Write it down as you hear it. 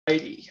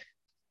Alrighty.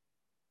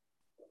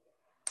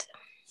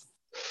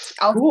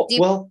 I'll Cool. do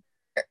Well,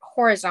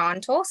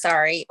 horizontal,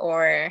 sorry,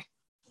 or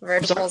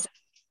I'm sorry. vertical.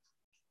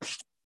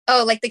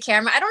 Oh, like the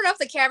camera. I don't know if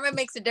the camera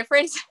makes a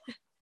difference.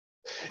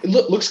 It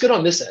looks good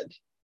on this end.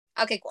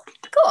 Okay, cool.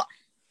 Cool.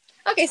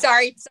 Okay,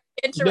 sorry to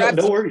No, interrupt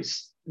no you.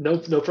 worries. No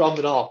problem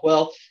at all.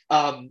 Well,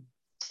 I'm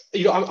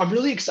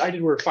really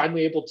excited. We're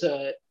finally able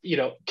to,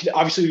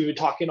 obviously we've been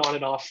talking on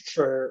and off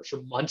for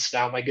months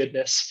now. My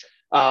goodness,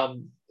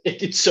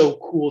 it's so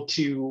cool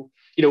to,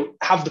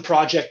 have the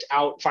project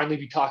out. Finally,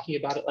 be talking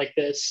about it like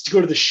this. To go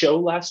to the show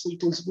last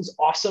week was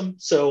awesome.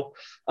 So,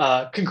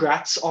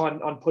 congrats on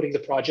putting the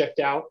project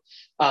out.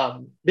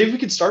 Maybe we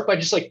could start by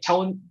just like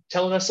telling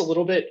us a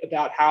little bit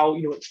about how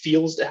it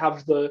feels to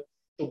have the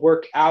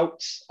work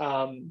out,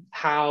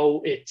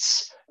 how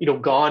it's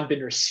gone,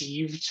 been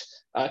received,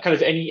 kind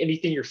of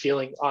anything you're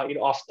feeling,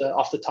 off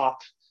the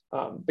top,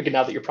 again,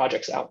 now that your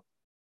project's out.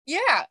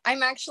 Yeah,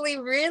 I'm actually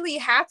really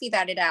happy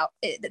that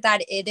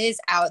that it is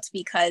out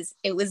because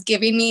it was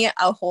giving me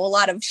a whole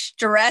lot of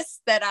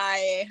stress that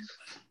I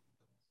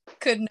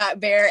could not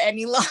bear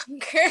any longer.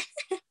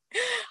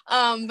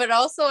 But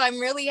also I'm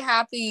really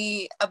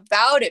happy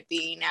about it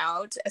being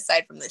out,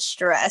 aside from the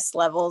stress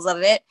levels of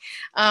it.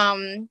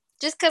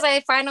 Just because I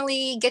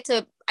finally get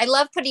to, I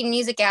love putting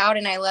music out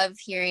and I love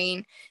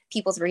hearing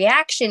people's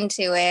reaction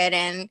to it.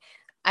 And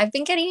I've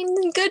been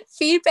getting good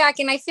feedback.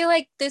 And I feel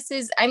like this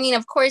is, I mean,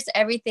 of course,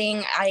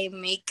 everything I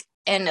make,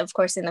 and of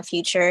course, in the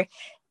future,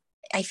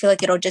 I feel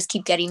like it'll just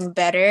keep getting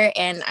better.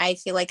 And I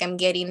feel like I'm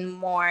getting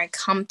more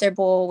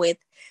comfortable with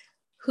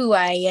who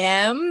I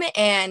am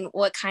and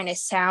what kind of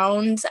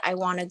sounds I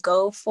want to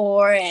go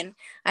for. And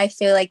I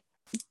feel like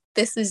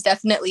this is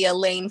definitely a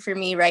lane for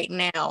me right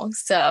now.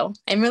 So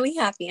I'm really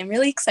happy. I'm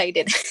really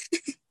excited.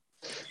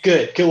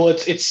 Good. Well,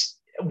 it's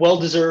well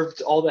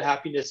deserved. All the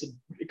happiness and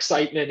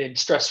excitement and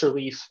stress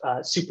relief,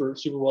 super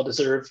well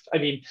deserved. I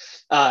mean,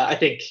 I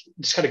think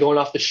just kind of going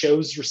off the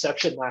show's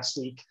reception last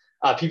week,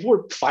 people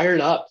were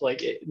fired up,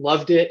 like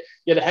loved it.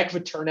 You had a heck of a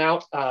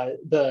turnout.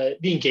 The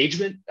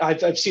engagement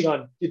I've seen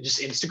on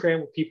just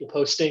Instagram with people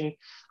posting,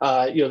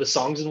 the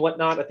songs and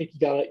whatnot. I think you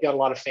got a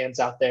lot of fans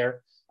out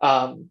there.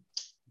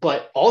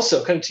 But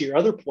also, kind of to your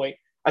other point,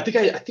 I think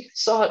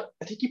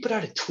you put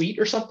out a tweet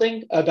or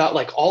something about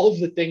like all of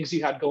the things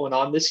you had going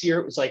on this year.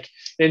 It was like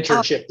an Oh,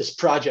 internship, this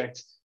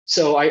project.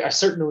 So I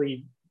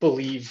certainly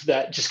believe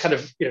that just kind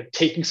of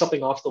taking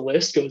something off the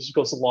list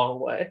goes a long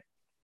way.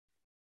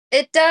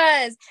 it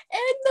does.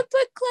 And the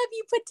book club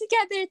you put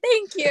together.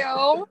 Thank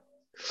you.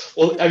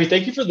 Well, I mean,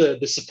 thank you for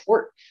the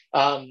support.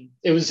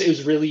 It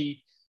was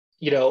really,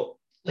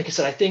 like I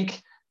said, I think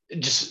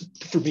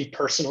just for me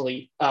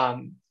personally,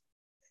 and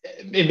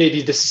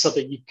maybe this is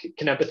something you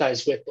can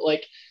empathize with, but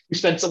like we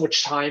spend so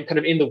much time kind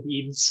of in the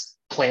weeds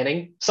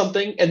planning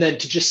something, and then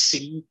to just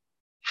see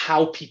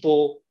how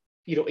people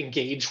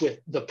engage with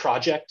the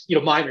project,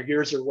 mine or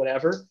yours or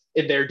whatever,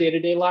 in their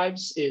day-to-day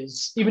lives,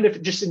 is, even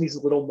if just in these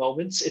little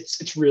moments,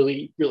 it's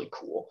really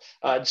cool.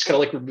 Just kind of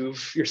like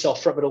remove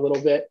yourself from it a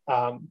little bit.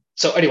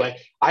 So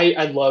anyway,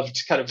 I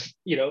loved kind of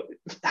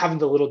having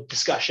the little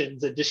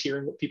discussions and just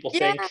hearing what people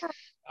Yeah,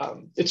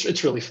 think.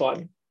 It's really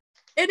fun.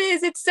 it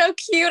is. It's so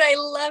cute. I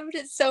loved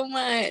it so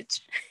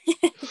much.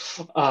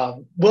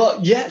 Well,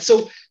 yeah.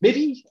 So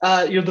maybe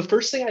the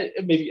first thing,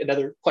 maybe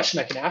another question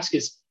I can ask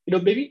is,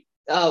 maybe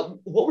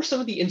what were some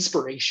of the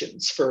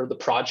inspirations for the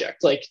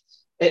project? Like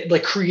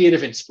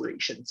creative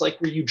inspirations. Like,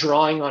 were you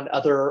drawing on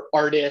other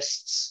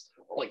artists,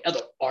 or like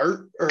other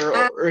art,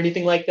 Uh, or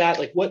anything like that?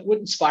 Like, what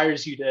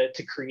inspires you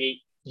to create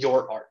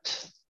your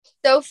art?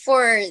 so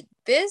for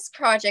this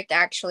project,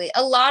 actually,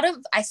 I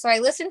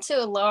listened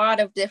to a lot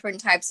of different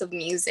types of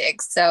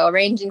music. So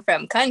ranging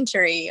from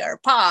country or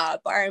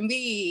pop,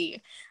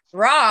 R&B,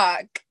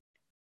 rock.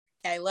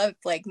 I love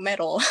like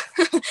metal.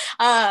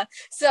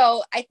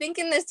 So I think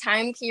in this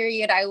time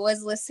period, I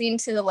was listening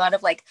to a lot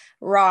of like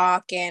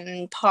rock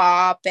and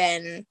pop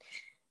and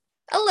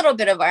a little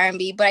bit of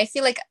R&B, but I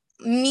feel like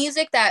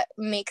music that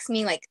makes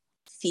me like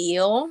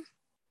feel.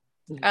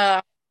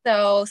 Uh,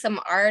 so some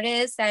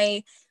artists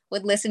I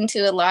would listen to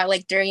a lot,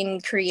 like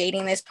during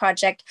creating this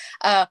project.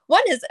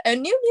 One is a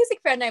new music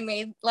friend I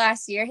made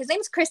last year. His name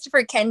is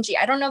Christopher Kenji.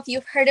 I don't know if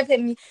you've heard of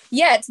him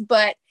yet,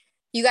 but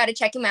you got to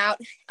check him out.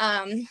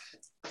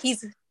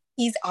 He's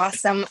he's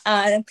awesome.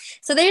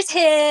 So there's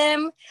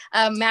him,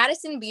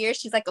 Madison Beer.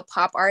 She's like a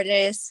pop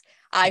artist.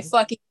 I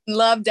fucking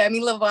love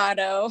Demi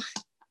Lovato.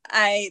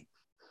 I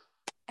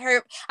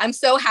I'm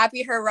so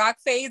happy her rock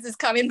phase is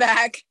coming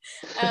back.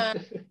 Uh,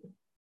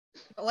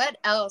 what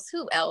else?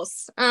 Who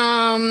else?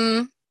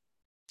 I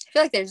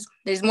feel like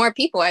there's more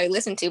people I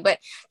listen to, but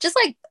just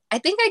like I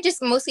think I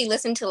just mostly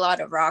listen to a lot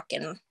of rock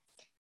and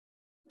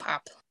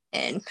pop,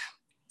 and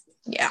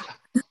yeah,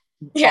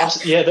 yeah.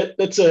 Awesome. Yeah,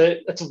 that's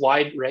a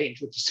wide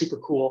range, which is super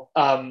cool.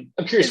 I'm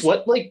curious,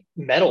 what like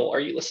metal are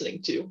you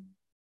listening to?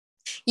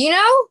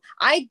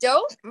 I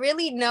don't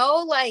really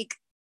know like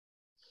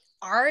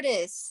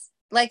artists.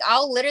 Like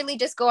I'll literally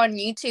just go on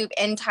YouTube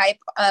and type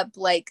up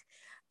like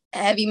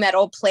heavy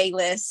metal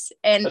playlists,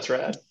 and That's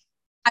rad.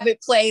 have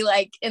it play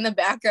like in the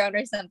background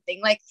or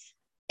something. Like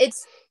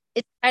it's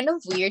kind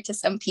of weird to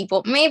some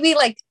people. Maybe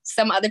like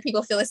some other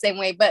people feel the same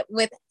way, but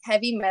with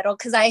heavy metal,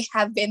 because I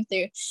have been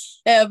through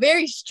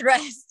very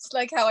stressed,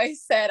 like how I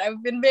said,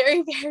 I've been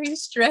very, very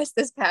stressed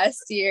this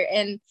past year,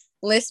 and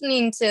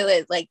listening to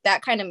it, like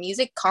that kind of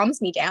music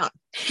calms me down.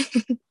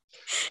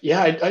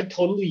 Yeah, I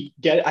totally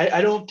get it.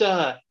 I don't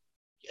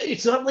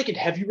it's not like in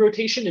heavy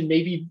rotation, and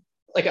maybe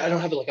like I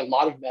don't have like a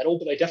lot of metal,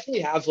 but I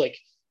definitely have like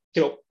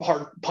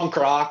hard punk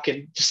rock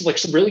and just like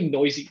some really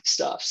noisy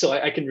stuff. So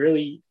I can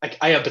really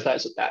I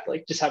empathize with that.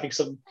 Like just having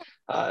some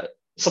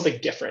something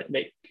different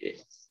make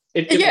it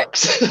Yeah,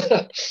 works.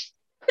 it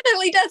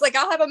really does. Like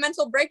I'll have a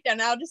mental breakdown,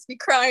 and I'll just be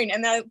crying,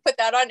 and then I put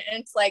that on, and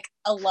it's like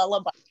a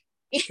lullaby.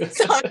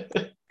 So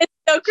it's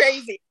so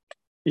crazy.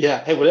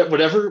 Yeah, hey,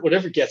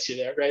 whatever gets you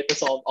there, right?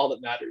 That's all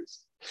that matters.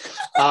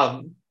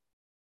 Um,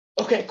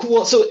 okay,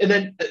 cool. So, and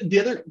then the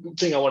other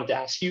thing I wanted to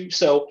ask you.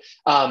 So,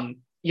 I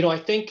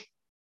think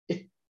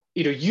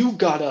you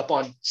got up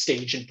on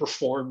stage and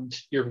performed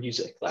your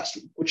music last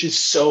week, which is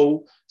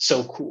so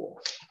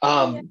cool.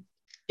 Yeah.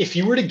 If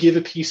you were to give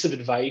a piece of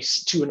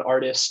advice to an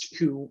artist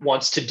who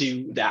wants to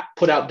do that,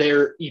 put out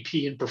their EP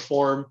and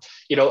perform,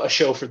 a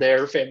show for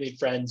their family and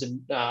friends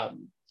and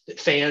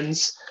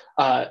fans,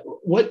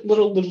 what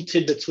little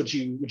tidbits would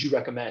you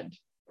recommend?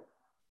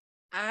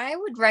 I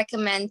would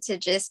recommend to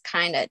just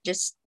kind of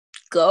just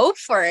go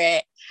for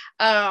it.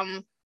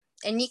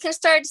 And you can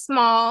start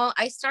small.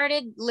 I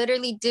started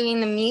literally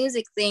doing the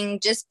music thing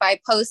just by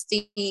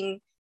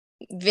posting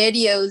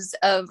videos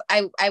of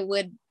I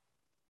would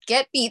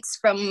get beats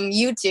from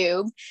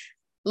YouTube,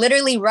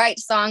 literally write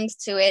songs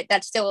to it.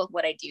 That's still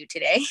what I do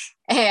today.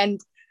 And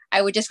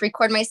I would just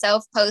record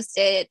myself, post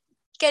it,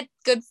 get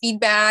good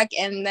feedback.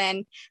 And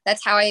then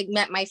that's how I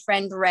met my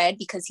friend Red,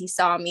 because he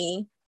saw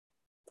me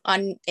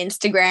on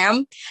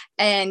Instagram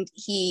and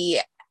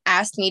he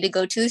asked me to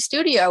go to the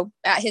studio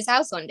at his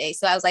house one day.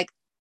 So I was like,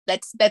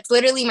 that's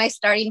literally my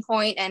starting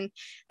point. And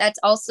that's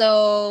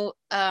also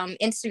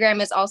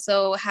Instagram is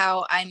also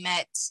how I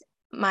met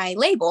my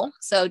label.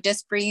 So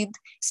Just Breathe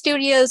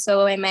Studios.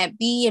 So I met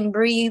B and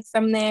Breathe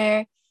from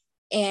there.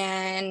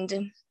 And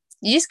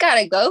you just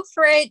gotta go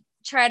for it,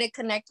 try to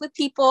connect with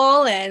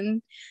people,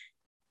 and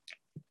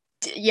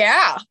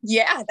yeah,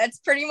 that's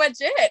pretty much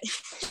it.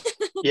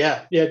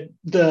 Yeah,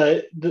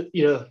 the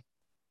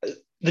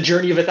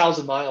journey of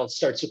 1,000 miles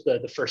starts with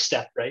the first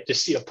step, right?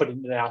 Just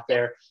putting it out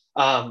there.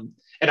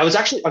 And I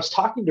was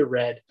talking to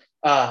Red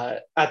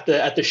at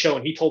the show,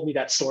 and he told me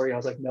that story. I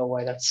was like, no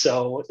way,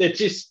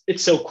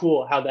 it's so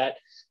cool how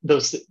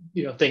those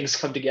things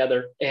come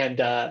together. And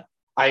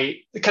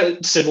I kind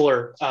of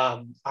similar.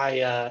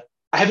 I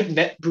haven't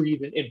met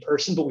Breathe in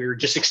person, but we were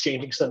just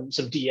exchanging some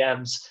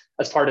DMs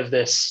as part of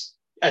this,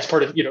 as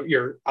part of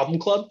your album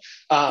club.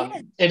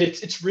 Yeah. And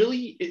it's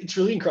really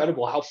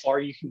incredible how far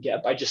you can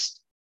get by just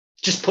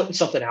putting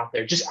something out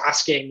there, just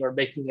asking or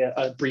making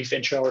a brief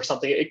intro or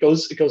something. It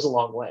goes a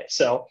long way.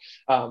 So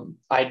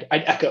I'd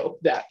echo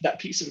that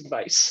piece of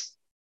advice.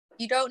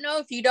 You don't know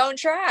if you don't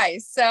try.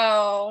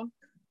 So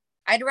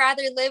I'd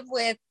rather live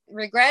with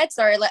regrets,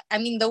 or I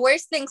mean, the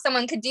worst thing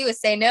someone could do is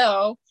say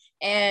no.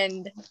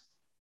 And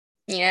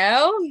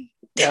Yeah.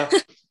 Then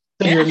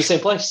yeah. you're in the same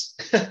place.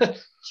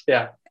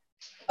 Yeah.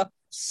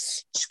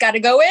 Just got to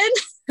go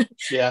in.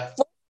 Yeah.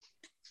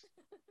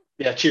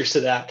 Yeah. Cheers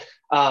to that.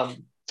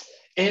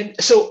 And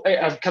so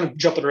I'm kind of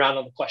jumping around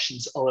on the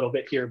questions a little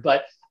bit here,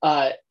 but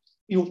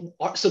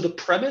so the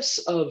premise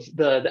of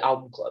the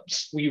album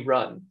clubs we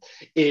run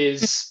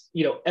is,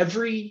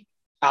 every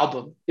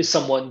album is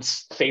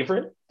someone's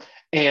favorite,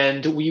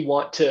 and we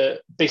want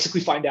to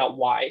basically find out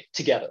why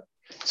together.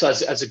 So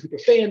as a group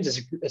of fans, as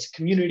a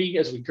community,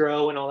 as we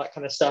grow and all that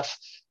kind of stuff.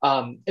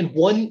 And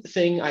one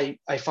thing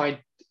I find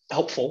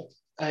helpful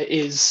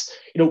is,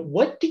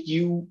 what do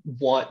you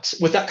want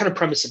with that kind of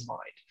premise in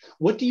mind?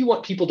 What do you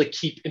want people to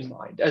keep in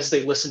mind as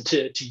they listen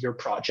to your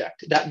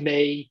project that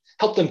may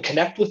help them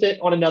connect with it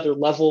on another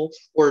level,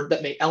 or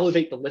that may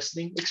elevate the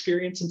listening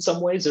experience in some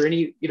ways? Is there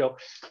any,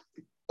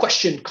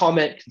 question,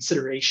 comment,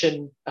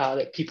 consideration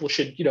that people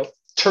should,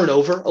 turn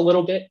over a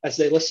little bit as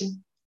they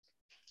listen?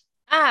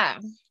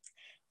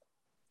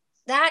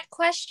 That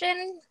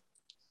question,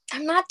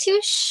 I'm not too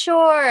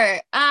sure.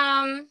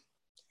 I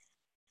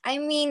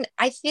mean,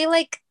 I feel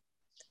like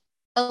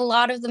a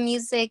lot of the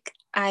music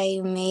I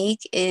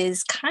make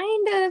is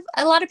kind of,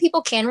 a lot of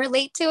people can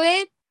relate to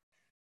it.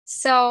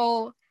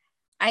 So,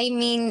 I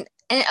mean,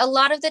 and a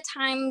lot of the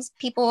times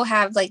people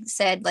have like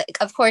said, like,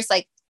 of course,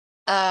 like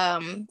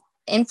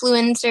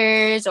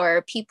influencers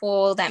or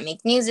people that make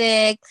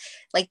music,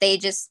 like they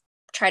just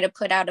try to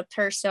put out a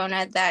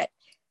persona that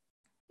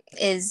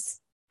is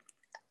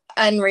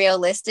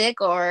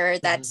unrealistic or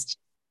that's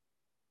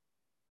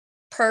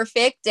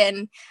perfect.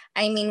 And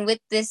I mean, with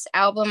this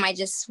album, I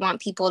just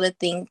want people to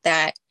think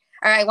that,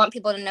 or I want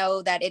people to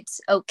know that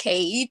it's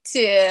okay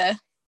to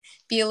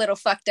be a little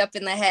fucked up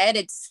in the head.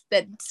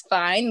 That's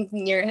fine.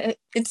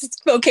 It's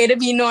okay to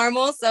be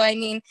normal. So I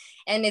mean,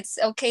 and it's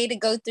okay to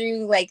go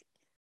through like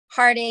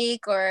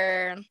heartache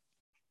or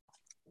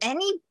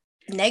any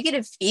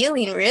negative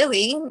feeling,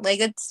 really. Like,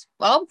 it's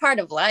all part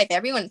of life.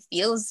 Everyone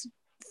feels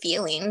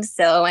feelings.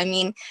 So, I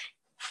mean,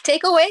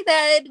 take away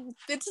that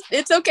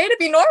it's okay to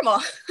be normal.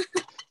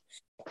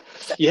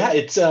 Yeah,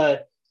 it's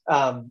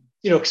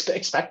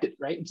expected,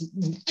 right? To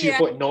your Yeah.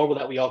 point, normal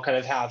that we all kind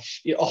of have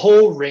a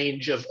whole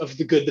range of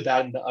the good, the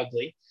bad, and the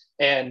ugly.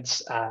 And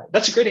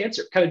that's a great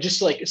answer. Kind of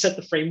just like set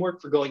the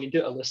framework for going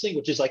into a listening,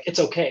 which is like it's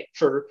okay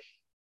for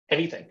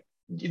anything,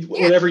 Yeah.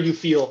 whatever you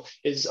feel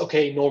is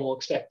okay, normal,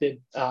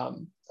 expected. I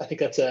think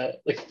that's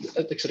like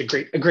sort of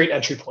a great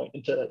entry point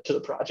into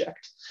the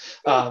project.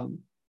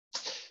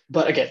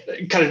 But again,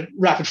 kind of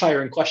rapid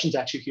firing questions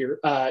at you here.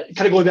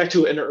 Kind of going back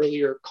to an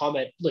earlier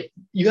comment, like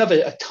you have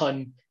a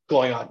ton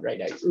going on right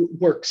now: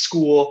 work,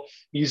 school,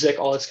 music,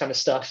 all this kind of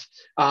stuff.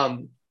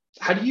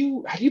 How do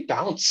you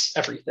balance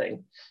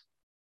everything?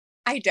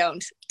 I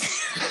don't.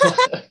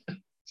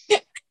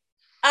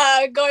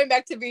 Going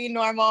back to being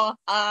normal,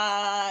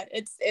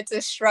 it's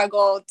a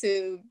struggle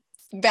to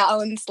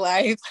balance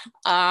life.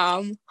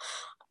 I'm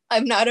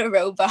not a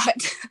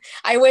robot.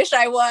 I wish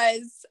I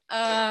was.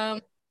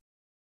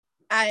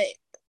 I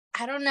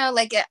I don't know,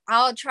 like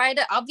I'll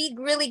be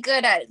really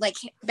good at like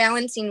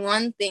balancing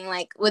one thing,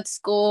 like with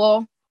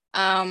school.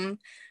 I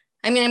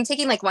mean, I'm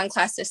taking like one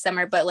class this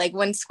summer, but like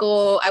when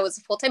school, I was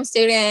a full-time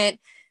student,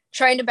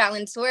 trying to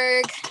balance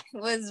work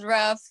was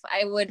rough.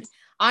 I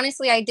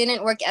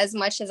didn't work as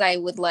much as I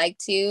would like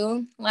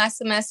to last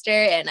semester,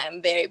 and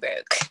I'm very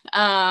broke.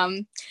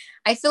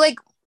 I feel like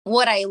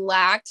what I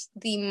lacked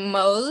the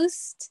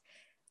most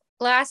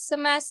last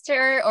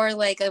semester, or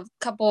like a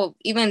couple,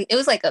 even it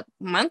was like a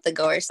month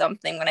ago or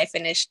something when I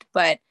finished,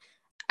 but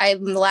I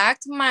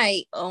lacked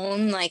my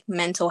own like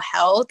mental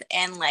health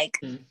and like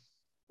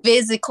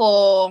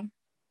physical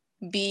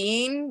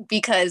being,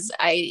 because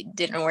I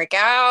didn't work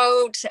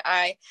out.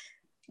 I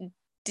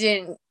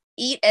didn't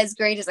eat as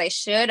great as I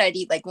should. I'd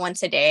eat like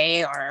once a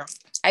day, or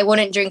I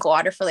wouldn't drink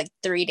water for like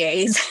 3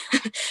 days.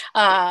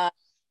 uh,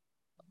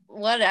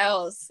 what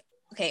else?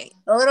 Okay,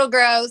 a little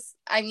gross.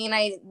 I mean,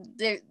 I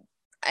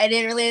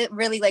didn't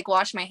really like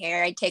wash my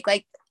hair. I take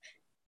like,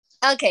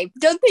 okay,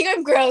 don't think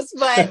I'm gross,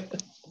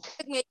 but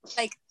maybe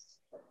like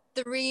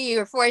 3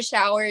 or 4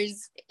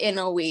 showers in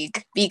a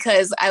week,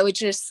 because I was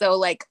just so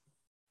like,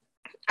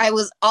 I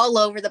was all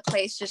over the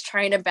place just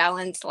trying to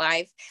balance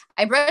life.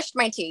 I brushed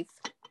my teeth.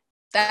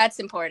 That's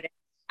important.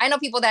 I know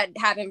people that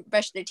haven't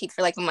brushed their teeth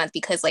for like a month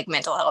because like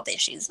mental health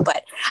issues,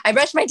 but I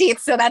brushed my teeth,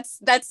 so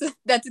that's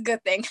a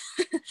good thing.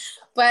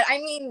 But I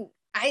mean,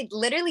 I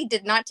literally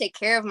did not take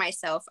care of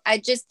myself. I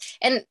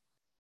don't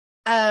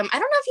know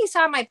if you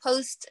saw my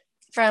post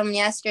from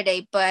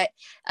yesterday, but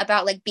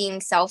about like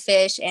being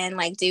selfish and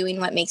like doing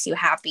what makes you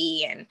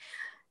happy and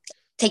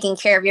taking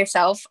care of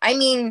yourself. I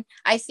mean,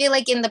 I feel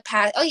like in the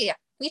past, oh yeah,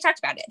 we talked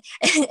about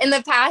it. In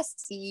the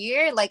past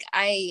year, like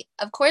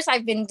of course,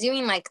 I've been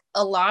doing like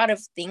a lot of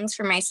things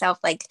for myself,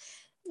 like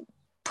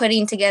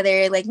putting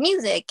together like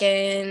music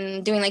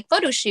and doing like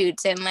photo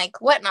shoots and like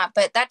whatnot,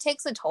 but that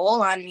takes a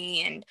toll on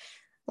me. And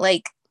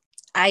like,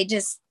 I'm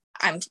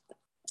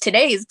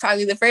today is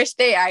probably the first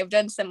day I've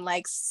done some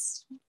like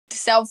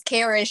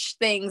self-care-ish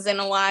things in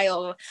a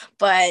while,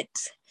 but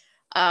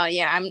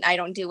yeah, I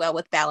don't do well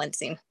with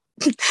balancing.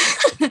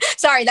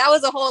 Sorry, that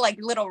was a whole like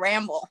little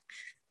ramble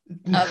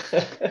of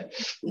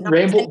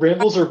nonsense.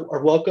 Rambles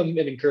are welcome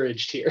and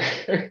encouraged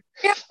here.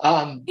 Yeah,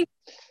 um,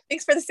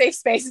 thanks for the safe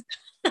space.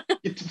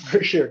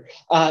 for sure.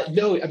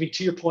 No, I mean,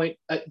 to your point,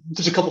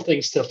 there's a couple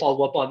things to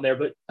follow up on there,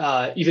 but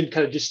even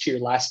kind of just to your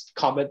last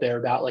comment there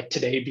about like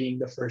today being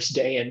the first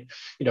day, and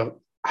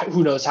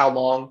who knows how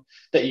long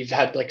that you've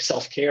had like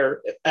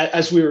self-care.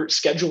 As we were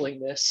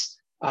scheduling this,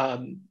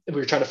 we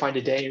were trying to find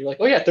a day, and you're like,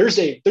 oh yeah,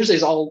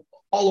 Thursday's all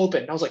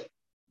open. And I was like,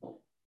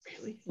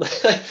 really?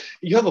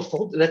 You have a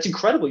full, that's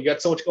incredible. You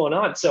got so much going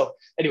on. So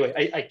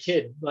anyway, I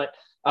kid, but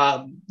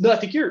no, I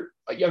think you're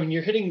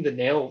hitting the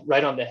nail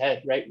right on the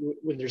head, right?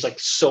 When there's like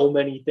so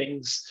many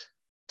things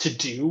to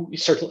do, you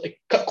start to like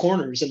cut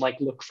corners and like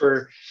look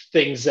for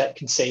things that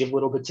can save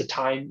little bits of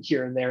time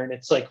here and there. And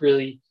it's like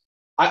really,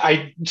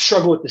 I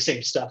struggle with the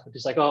same stuff. It's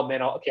just like, oh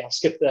man, I'll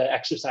skip the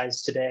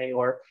exercise today,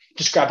 or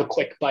just grab a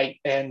quick bite.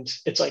 And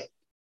it's like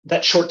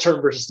that short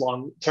term versus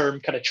long term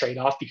kind of trade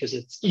off, because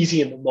it's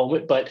easy in the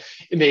moment, but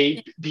it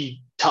may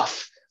be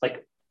tough.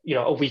 Like,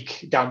 a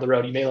week down the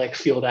road, you may like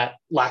feel that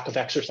lack of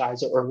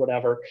exercise or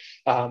whatever.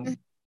 And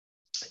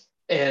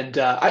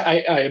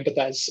I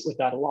empathize with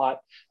that a lot.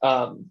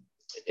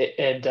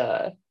 And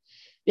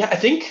yeah, I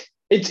think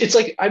it's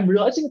like, I'm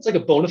realizing it's like a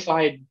bona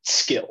fide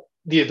skill,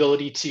 the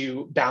ability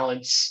to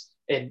balance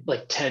and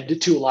like tend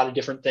to a lot of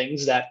different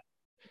things that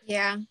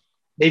Yeah.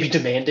 may be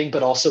demanding,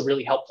 but also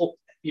really helpful.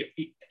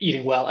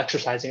 Eating well,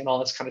 exercising, and all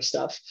this kind of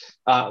stuff.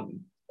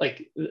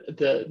 Like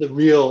the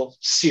real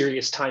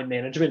serious time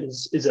management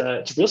it's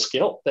a real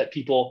skill that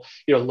people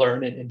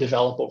learn and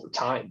develop over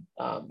time.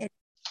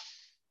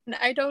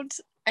 I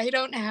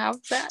don't have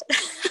that.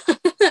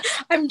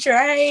 I'm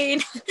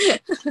trying.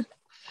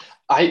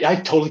 I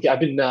totally.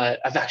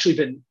 I've actually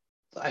been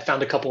I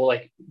found a couple,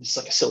 like, this is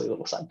like a silly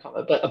little side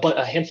comment, but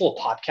a handful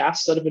of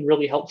podcasts that have been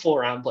really helpful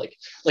around like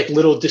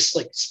little just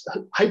like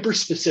hyper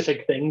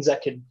specific things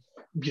that can,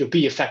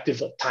 be effective,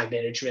 like time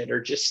management,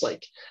 or just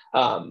like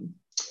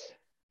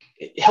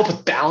help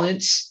with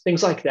balance,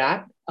 things like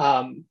that.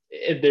 And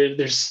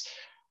there's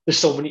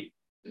so many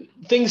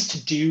things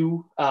to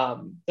do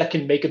that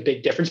can make a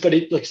big difference. But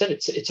like I said,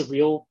 it's a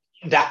real,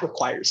 that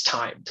requires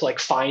time to like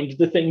find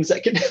the things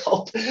that can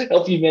help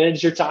you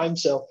manage your time.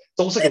 So it's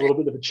almost like a little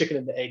bit of a chicken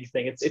and the egg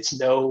thing. It's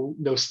no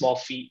small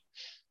feat.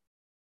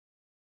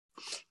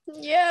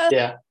 Yeah.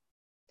 Yeah.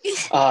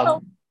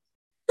 Oh.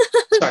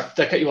 Sorry,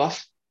 did I cut you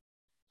off?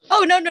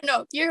 Oh, no,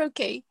 you're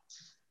okay.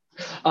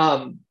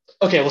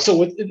 Okay, well, so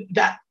with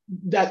that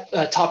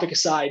topic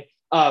aside,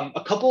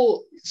 a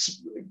couple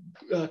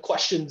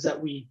questions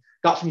that we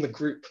got from the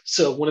group.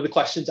 So one of the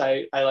questions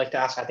I like to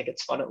ask, I think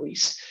it's fun at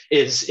least,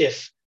 is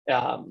if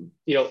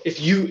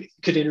you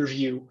could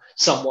interview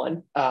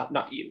someone,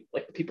 not you,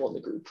 like the people in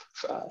the group,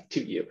 to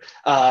you,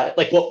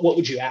 like what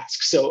would you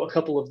ask? So a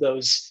couple of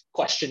those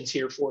questions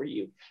here for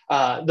you.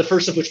 The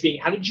first of which being,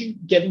 how did you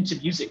get into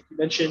music? You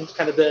mentioned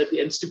kind of the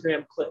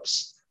Instagram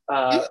clips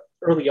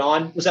early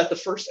on. Was that the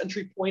first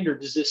entry point, or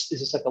is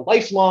this like a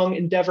lifelong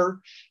endeavor?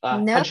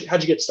 No.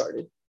 How'd you get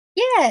started?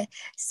 Yeah.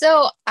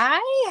 So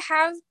I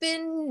have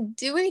been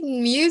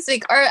doing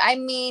music, or I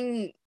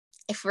mean,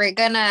 if we're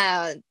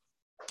gonna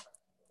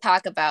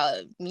talk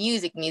about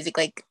music,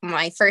 like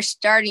my first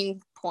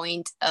starting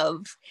point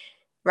of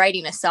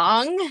writing a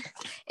song,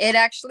 it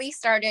actually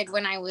started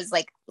when I was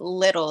like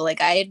little. Like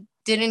I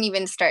didn't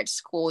even start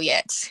school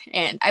yet.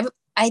 And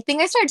I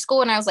think I started school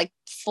when I was like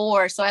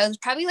 4. So I was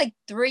probably like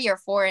 3 or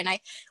 4, and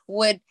I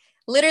would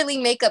literally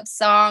make up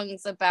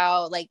songs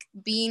about like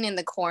being in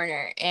the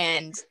corner,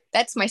 and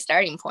that's my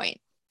starting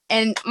point.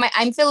 And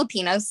I'm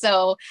Filipino,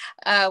 so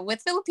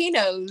with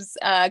Filipinos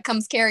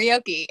comes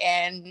karaoke,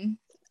 and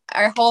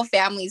our whole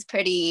family's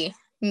pretty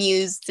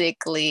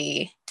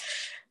musically,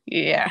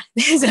 yeah.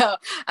 So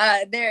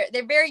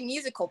they're very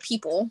musical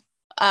people.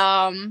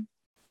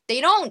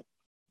 They don't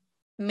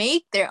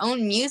make their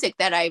own music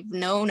that I've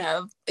known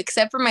of,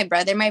 except for my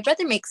brother. My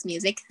brother makes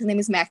music. His name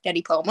is Mac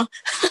Daddy Poma.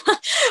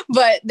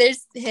 But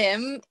there's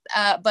him.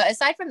 But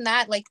aside from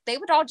that, like they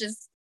would all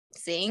just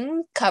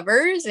sing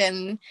covers,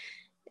 and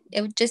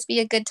it would just be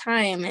a good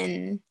time.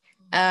 And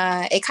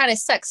it kind of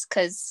sucks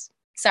because,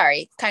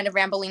 sorry, kind of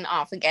rambling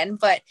off again,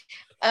 but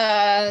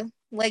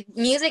like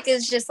music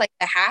is just like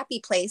a happy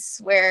place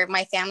where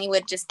my family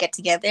would just get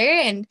together,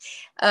 and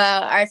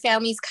our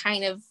family's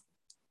kind of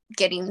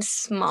getting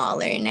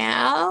smaller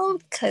now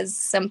because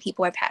some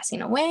people are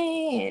passing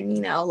away, and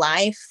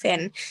life,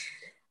 and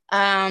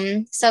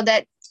so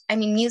that, I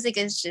mean, music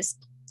is just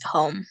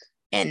home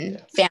and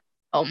family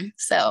home.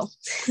 So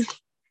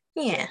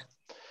yeah.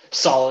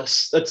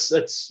 Solace.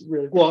 That's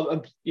really well.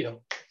 I'm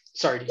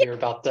sorry to hear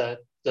about the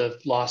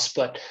loss,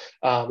 but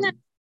on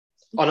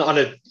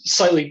a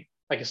slightly,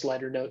 I guess,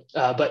 lighter note.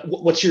 But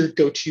what's your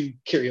go-to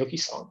karaoke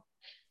song?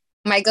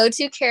 My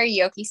go-to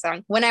karaoke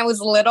song when I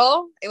was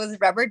little, it was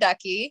Rubber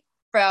Ducky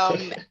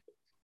from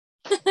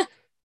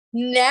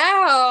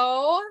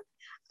now.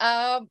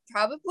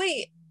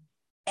 Probably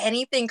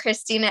anything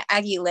Christina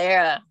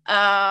Aguilera.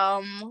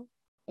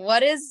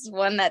 What is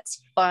one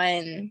that's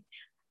fun?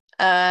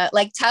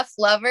 Like Tough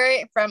Lover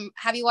from,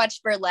 have you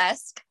watched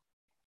Burlesque?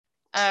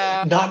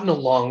 Not in a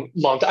long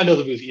time. I know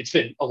the movie. It's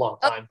been a long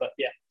time, but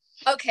yeah.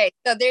 Okay,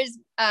 so there's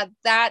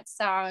that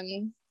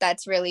song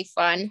that's really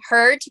fun.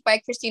 Hurt by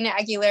Christina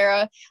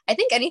Aguilera. I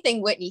think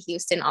anything Whitney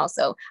Houston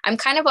also. I'm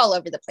kind of all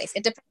over the place.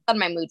 It depends on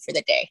my mood for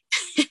the day.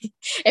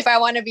 If I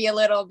want to be a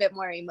little bit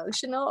more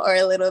emotional or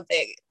a little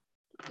bit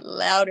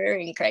louder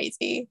and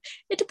crazy,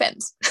 it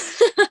depends.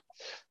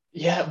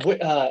 Yeah,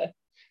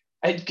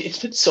 it's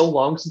been so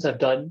long since I've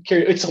done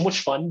karaoke. It's so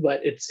much fun,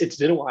 but it's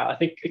been a while. I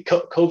think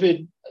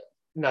COVID,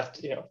 not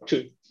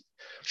to,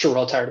 sure we're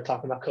all tired of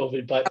talking about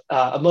COVID, but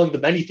among the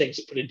many things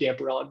that put a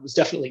damper on was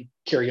definitely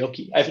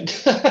karaoke. I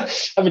haven't I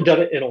haven't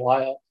done it in a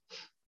while.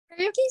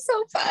 Karaoke's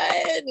so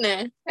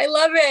fun. I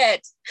love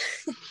it.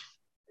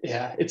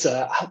 Yeah, it's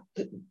yeah.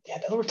 Now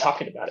that we're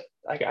talking about it,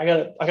 I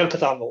gotta put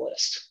that on the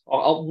list.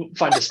 I'll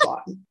find a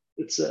spot.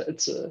 It's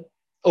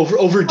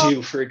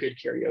overdue for a good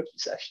karaoke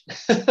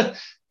session.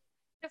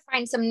 To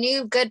find some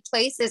new good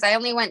places. I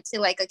only went to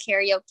like a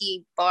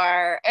karaoke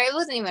bar. Or it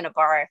wasn't even a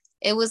bar.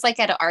 It was like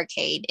at an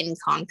arcade in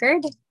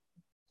Concord.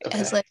 Okay.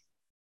 It's like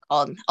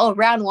called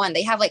Round One.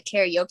 They have like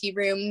karaoke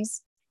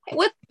rooms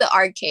with the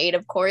arcade,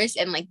 of course,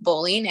 and like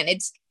bowling, and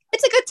it's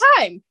a good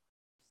time.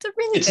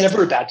 It's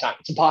never a bad time.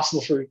 It's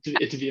impossible for it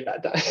to be a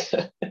bad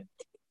time.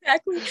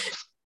 Exactly.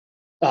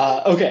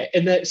 Okay,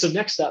 and then so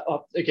next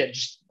up again,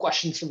 just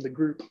questions from the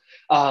group.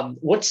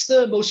 What's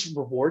the most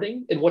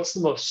rewarding and what's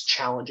the most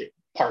challenging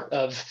part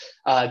of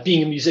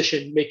being a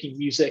musician, making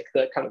music,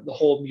 the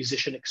whole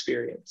musician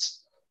experience?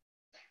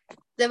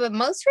 The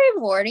most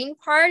rewarding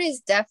part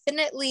is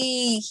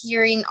definitely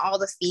hearing all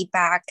the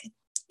feedback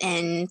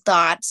and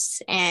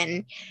thoughts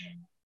and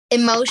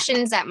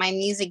emotions that my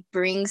music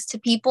brings to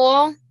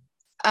people.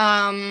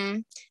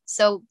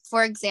 So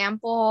for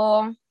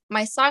example,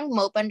 my song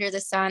Mope Under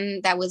the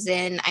Sun that was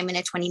in I'm in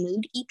a 20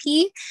 Mood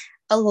EP,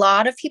 a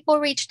lot of people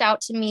reached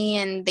out to me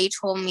and they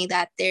told me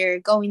that they're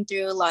going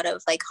through a lot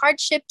of like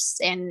hardships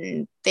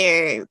and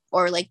they're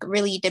or like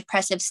really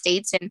depressive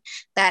states, and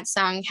that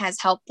song has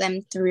helped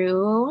them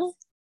through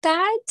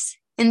that.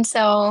 And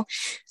so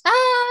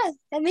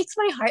that makes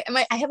my heart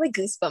I have like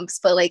goosebumps,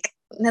 but like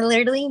that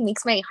literally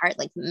makes my heart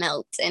like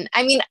melt. And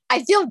I mean,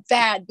 I feel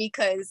bad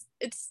because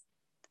it's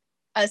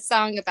a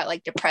song about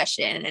like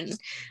depression and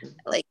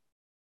like,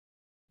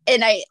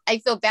 and I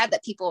feel bad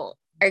that people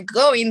are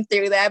going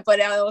through that, but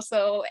I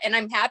also, and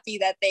I'm happy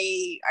that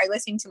they are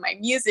listening to my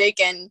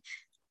music and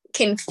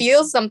can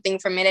feel something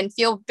from it and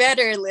feel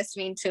better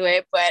listening to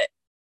it, but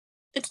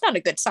it's not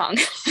a good song.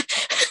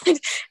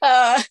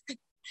 uh,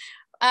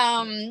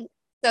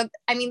 so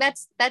I mean,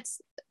 that's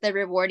the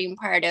rewarding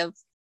part of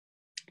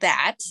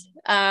that.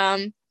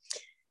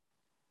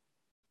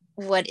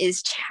 What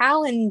is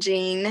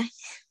challenging?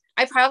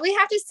 I probably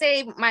have to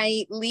say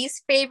my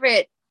least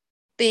favorite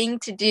thing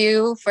to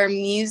do for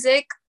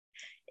music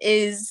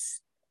is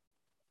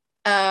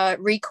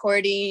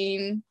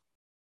recording,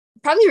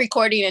 probably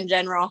recording in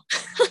general.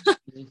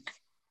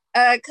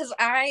 Because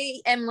I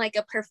am like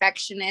a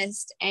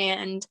perfectionist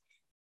and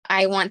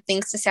I want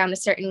things to sound a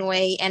certain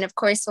way. And of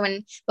course,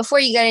 before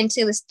you get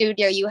into the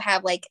studio, you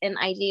have like an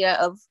idea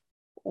of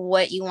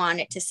what you want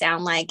it to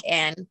sound like.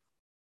 And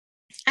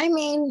I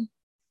mean,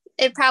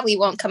 it probably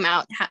won't come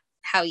out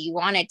how you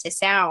want it to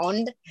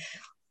sound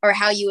or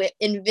how you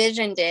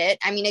envisioned it.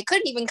 I mean, it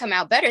could even come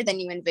out better than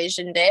you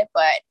envisioned it,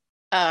 but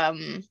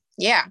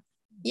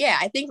yeah,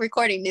 I think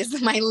recording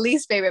is my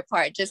least favorite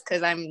part, just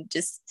because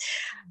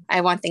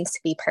I want things to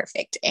be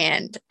perfect,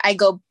 and I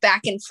go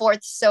back and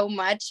forth so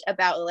much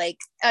about like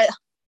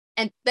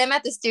and them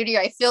at the studio.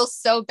 I feel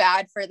so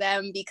bad for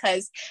them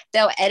because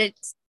they'll edit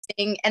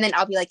thing and then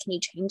I'll be like, can you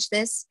change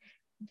this?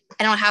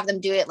 And I'll have them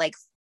do it like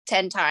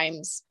 10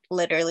 times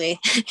literally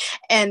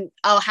and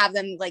I'll have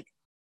them like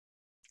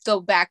go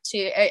back to,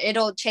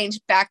 it'll change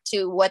back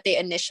to what they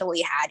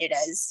initially had it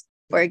as,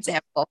 for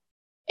example.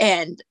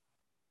 And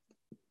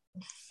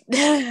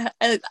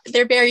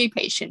they're very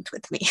patient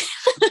with me.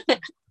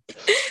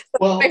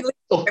 Well,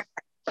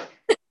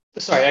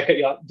 sorry, I cut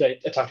you off. I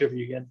talked over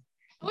you again.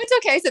 Oh, it's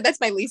okay. So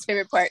that's my least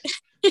favorite part.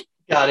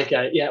 Got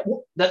it. Yeah,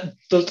 well,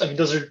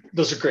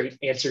 those are great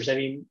answers. I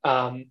mean,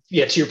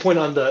 yeah, to your point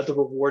on the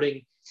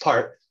rewarding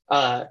part,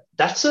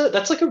 that's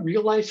like a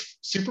real life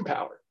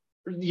superpower.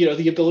 You know,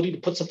 the ability to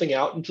put something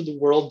out into the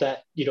world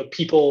that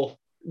people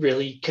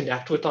really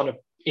connect with on an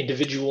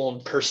individual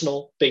and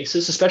personal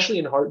basis, especially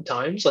in hard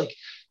times. Like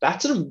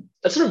that's an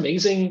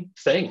amazing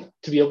thing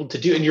to be able to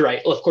do. And you're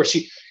right. Well, of course,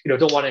 you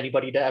don't want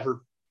anybody to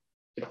ever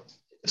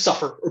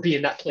suffer or be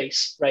in that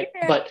place, right?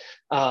 But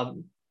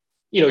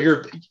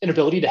your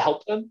inability to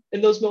help them in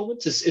those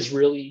moments is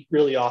really,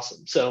 really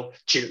awesome. So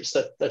cheers.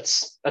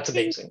 That's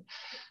amazing.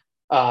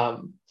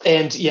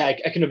 And yeah,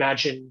 I can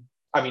imagine.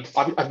 I mean,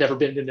 I've never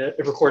been in a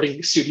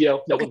recording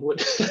studio. No one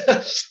would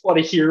want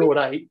to hear what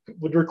I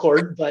would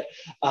record, but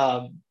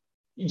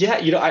yeah,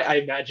 I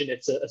imagine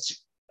it's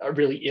a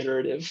really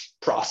iterative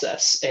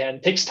process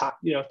and takes time,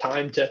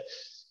 time to,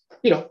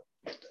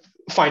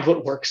 find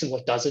what works and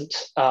what doesn't.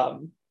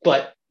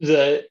 But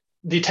the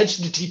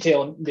attention to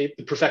detail and the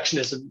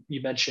perfectionism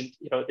you mentioned,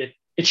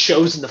 it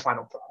shows in the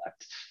final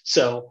product.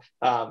 So,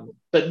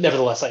 but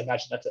nevertheless, I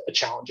imagine that's a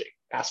challenging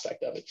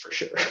aspect of it for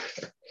sure.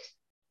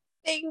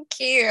 Thank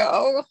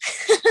you.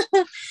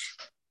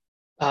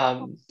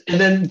 And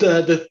then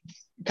the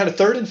kind of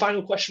third and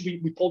final question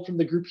we pulled from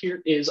the group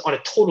here is on a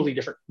totally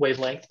different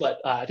wavelength,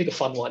 but I think a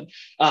fun one.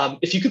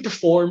 If you could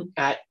perform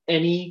at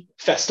any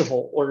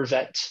festival or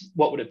event,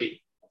 what would it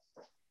be?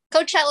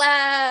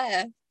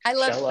 Coachella. I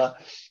love Coachella.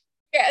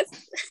 Yes.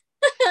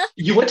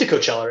 You went to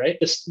Coachella, right?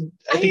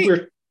 I think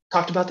we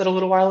talked about that a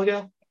little while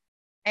ago.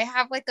 I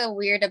have like a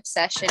weird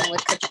obsession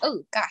with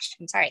oh gosh,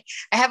 I'm sorry.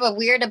 I have a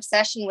weird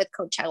obsession with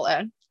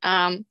Coachella.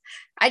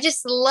 I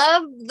just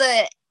love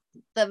the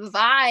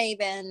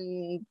vibe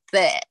and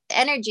the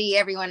energy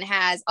everyone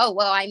has. Oh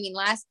well, I mean,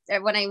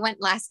 when I went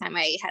last time,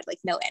 I had like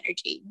no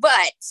energy,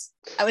 but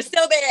I was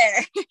still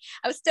there.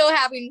 I was still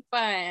having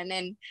fun,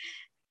 and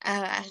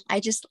I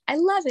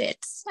love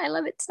it. I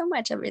love it so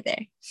much over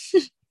there.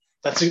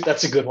 That's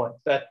a good one.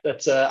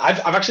 That's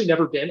I've actually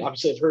never been.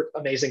 Obviously, I've heard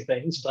amazing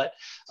things, but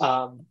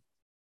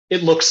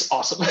it looks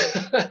awesome.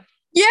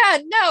 Yeah,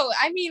 no,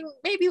 I mean,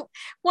 maybe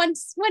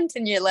once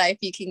in your life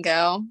you can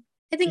go.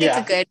 I think it's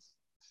a good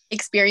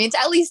experience,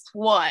 at least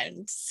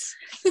once.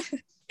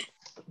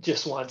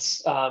 Just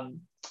once.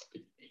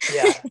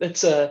 Yeah,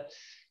 that'd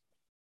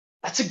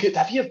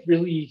be a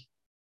really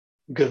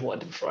good one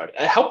to provide.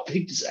 How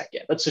big does that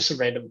get? That's just a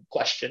random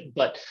question,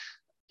 but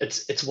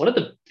it's one of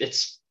the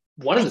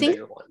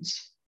bigger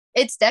ones.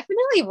 It's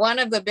definitely one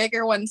of the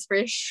bigger ones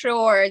for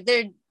sure.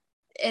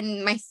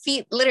 And my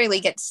feet literally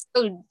get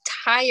so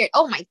tired.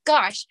 Oh my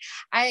gosh.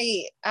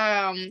 I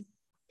happened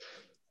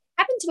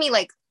to me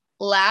like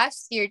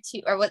last year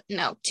 2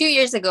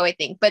 years ago, I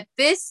think. But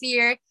this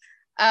year,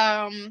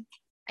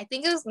 I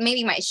think it was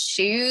maybe my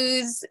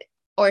shoes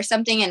or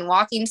something and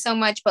walking so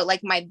much, but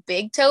like my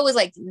big toe was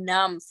like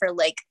numb for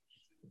like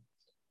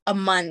a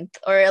month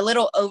or a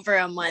little over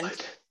a month.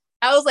 What?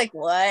 I was like,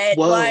 what?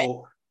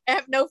 Whoa. I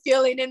have no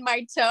feeling in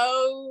my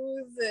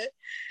toes.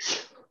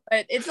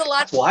 But it's a lot.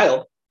 That's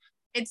wild.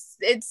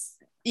 It's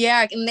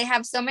yeah, and they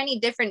have so many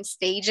different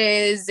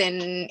stages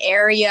and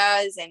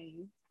areas,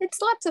 and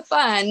it's lots of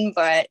fun,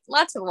 but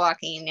lots of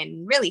walking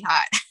and really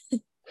hot.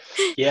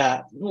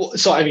 Yeah.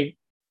 So, I mean,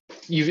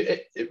 you've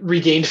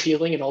regained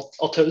feeling in all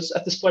toes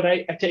at this point,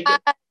 I take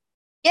it.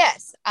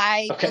 Yes,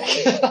 I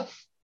believe Okay.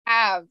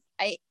 have.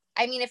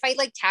 I mean, if I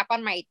like tap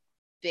on my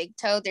big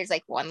toe, there's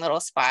like one little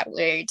spot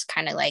where it's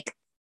kind of like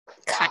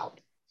Wow.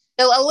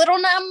 a little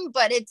numb,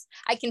 but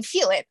I can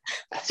feel it.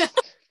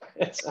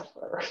 That's not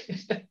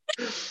right.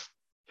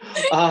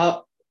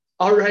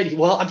 All righty.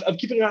 Well, I'm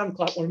keeping it on the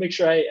clock. I want to make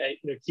sure I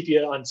keep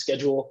you on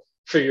schedule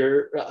for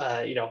your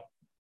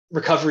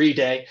recovery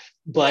day.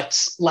 But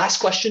last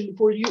question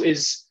for you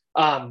is,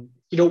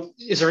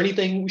 is there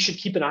anything we should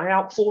keep an eye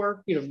out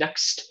for?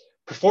 Next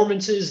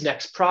performances,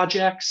 next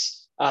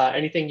projects,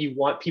 anything you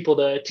want people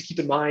to keep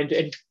in mind,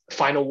 and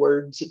final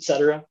words,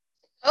 etc.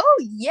 Oh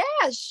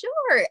yeah,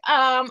 sure.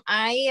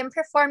 I am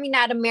performing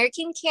at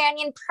American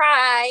Canyon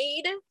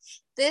Pride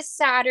this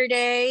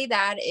Saturday.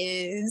 That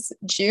is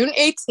June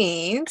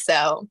 18th.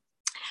 So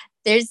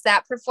there's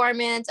that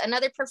performance.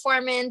 Another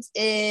performance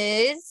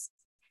is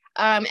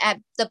at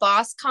the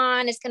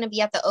BossCon. It's going to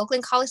be at the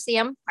Oakland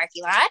Coliseum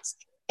parking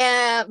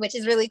lot, which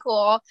is really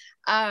cool.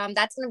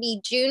 That's going to be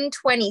June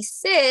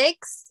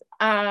 26th.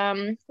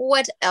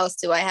 What else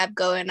do I have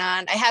going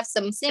on? I have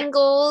some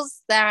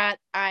singles that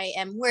I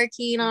am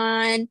working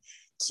on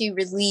to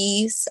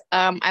release.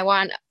 I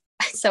want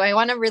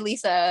to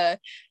release a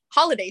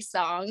holiday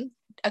song,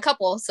 a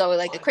couple, so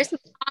like a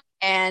Christmas song,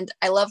 and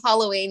I love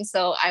Halloween,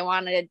 so I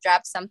wanted to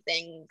drop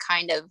something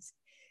kind of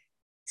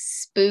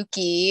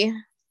spooky,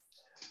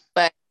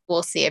 but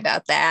we'll see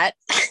about that.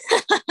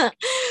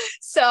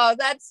 So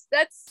that's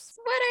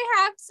what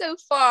I have so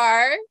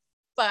far,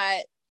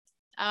 but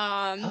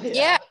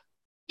Yeah.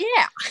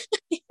 yeah.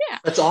 Yeah.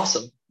 That's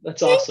awesome.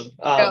 That's Thank awesome.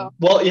 you.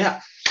 Well,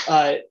 yeah,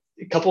 a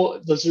couple.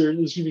 Those are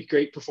gonna be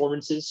great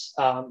performances.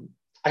 I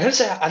gotta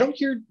say, I don't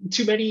hear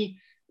too many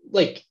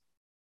like.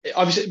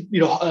 Obviously,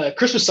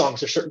 Christmas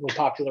songs are certainly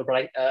popular,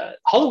 but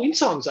Halloween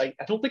songs, I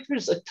don't think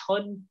there's a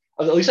ton.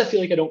 At least I feel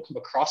like I don't come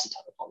across a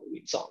ton of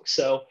Halloween songs.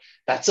 So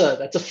that's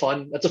a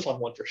fun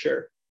one for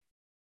sure.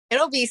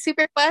 It'll be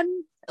super fun,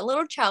 a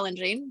little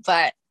challenging,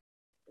 but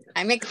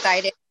I'm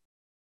excited.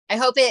 I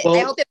hope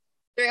Well, it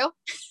through.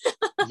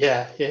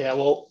 yeah.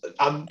 Well,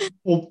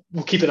 we'll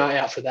keep an eye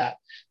out for that.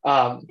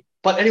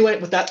 But anyway,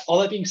 with that, all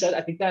that being said,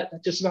 I think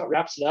that just about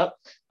wraps it up.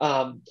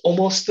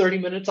 Almost 30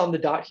 minutes on the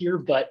dot here,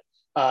 but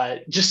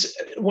just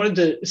wanted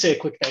to say a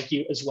quick thank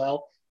you as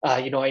well.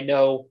 I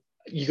know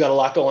you got a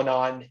lot going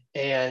on,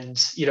 and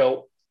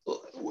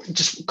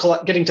just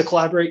getting to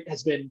collaborate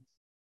has been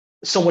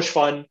so much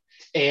fun.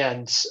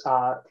 And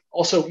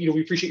also,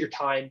 we appreciate your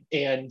time,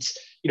 and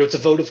it's a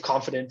vote of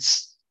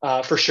confidence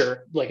for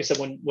sure. Like I said,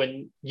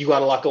 when you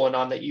got a lot going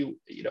on, that you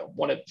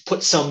want to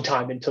put some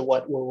time into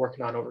what we're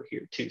working on over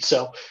here too.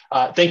 So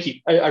thank you.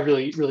 I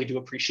really really do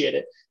appreciate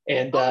it,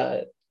 and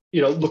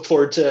look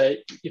forward to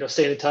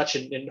staying in touch,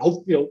 and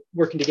hope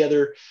working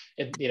together,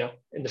 and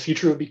in the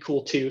future would be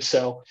cool too.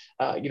 So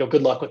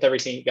good luck with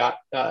everything you got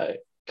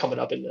coming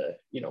up in the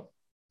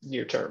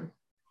near term.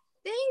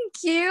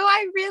 Thank you.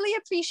 I really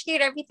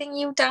appreciate everything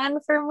you've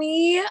done for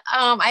me.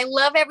 I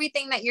love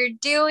everything that you're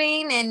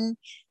doing, and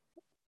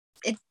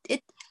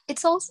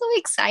it's also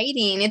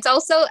exciting. It's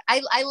also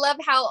I love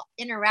how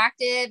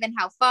interactive and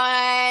how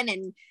fun,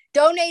 and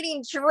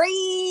donating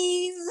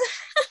trees.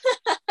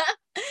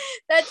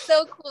 That's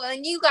so cool.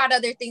 And you got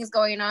other things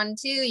going on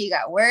too. You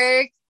got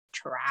work,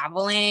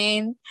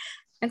 traveling.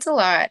 It's a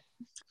lot.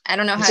 I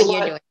don't know It's how a you're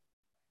lot. doing.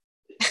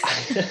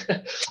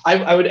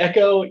 I would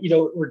echo,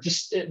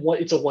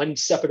 it's a one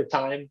step at a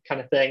time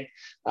kind of thing.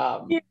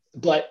 Yeah.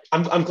 But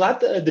I'm glad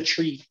the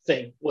tree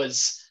thing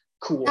was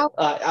cool.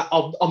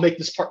 I'll make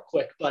this part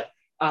quick, but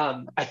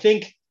I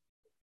think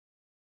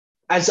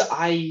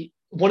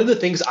one of the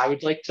things I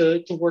would like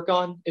to work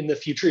on in the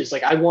future is,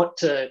 like, I want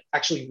to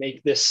actually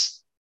make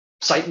this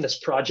site and this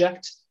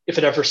project, if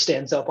it ever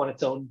stands up on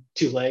its own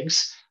two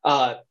legs,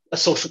 a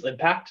social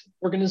impact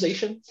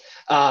organization.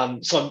 So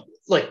I'm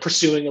like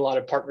pursuing a lot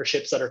of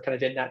partnerships that are kind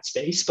of in that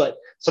space, but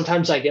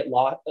sometimes I kind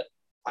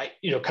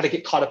of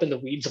get caught up in the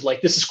weeds of,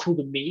 like, this is cool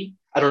to me.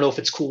 I don't know if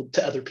it's cool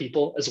to other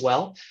people as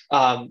well.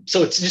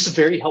 So it's just a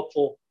very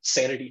helpful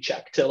sanity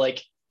check to,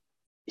 like,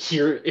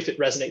 hear if it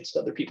resonates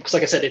with other people. Because,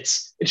 like I said,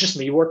 it's just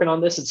me working on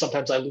this, and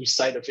sometimes I lose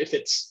sight of if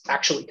it's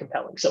actually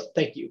compelling. So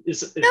thank you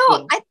is No,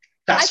 one I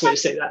fast way thought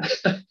to say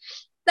that.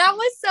 that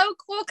was so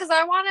cool because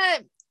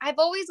I've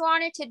always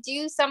wanted to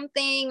do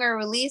something or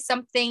release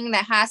something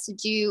that has to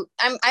do.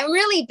 I'm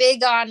really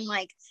big on,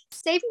 like,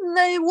 saving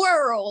the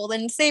world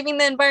and saving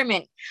the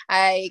environment.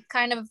 I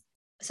kind of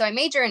so I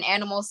major in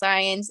animal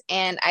science,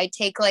 and I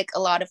take like a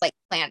lot of like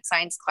plant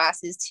science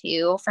classes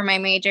too for my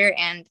major.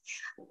 And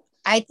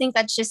I think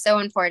that's just so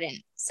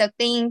important. So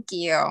thank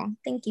you.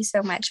 Thank you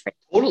so much for.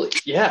 Totally.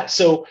 Yeah.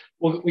 So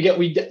we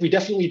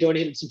definitely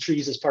donated some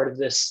trees as part of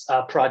this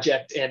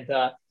project. And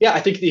yeah,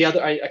 I think the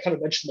other, I kind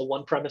of mentioned the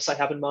one premise I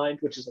have in mind,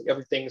 which is like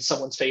everything is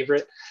someone's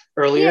favorite Yes.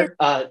 earlier.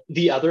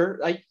 The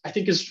other, I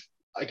think is,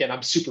 again,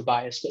 I'm super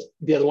biased, but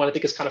the other one I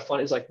think is kind of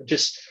fun is like we're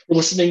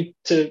listening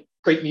to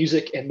great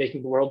music and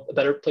making the world a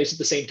better place at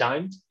the same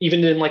time,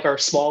 even in like our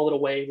small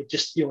little way with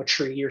just, a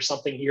tree or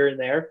something here and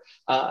there.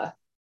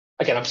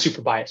 Again, I'm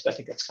super biased, but I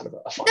think that's kind of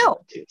a fun No, one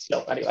too.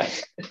 So anyway.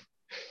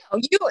 no,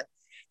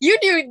 you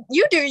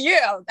do you.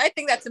 I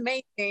think that's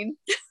amazing.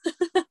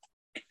 All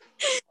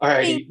Thank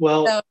righty.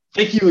 Well, you.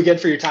 thank you again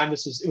for your time.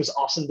 It was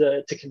awesome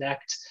to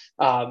connect.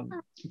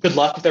 Good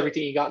luck with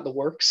everything you got in the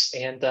works,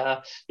 and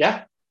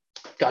yeah,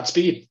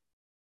 Godspeed.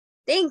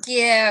 Thank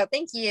you.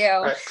 Thank All you.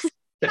 right.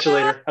 Catch you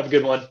later. Have a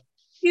good one.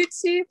 You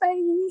too.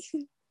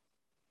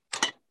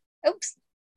 Bye. Oops.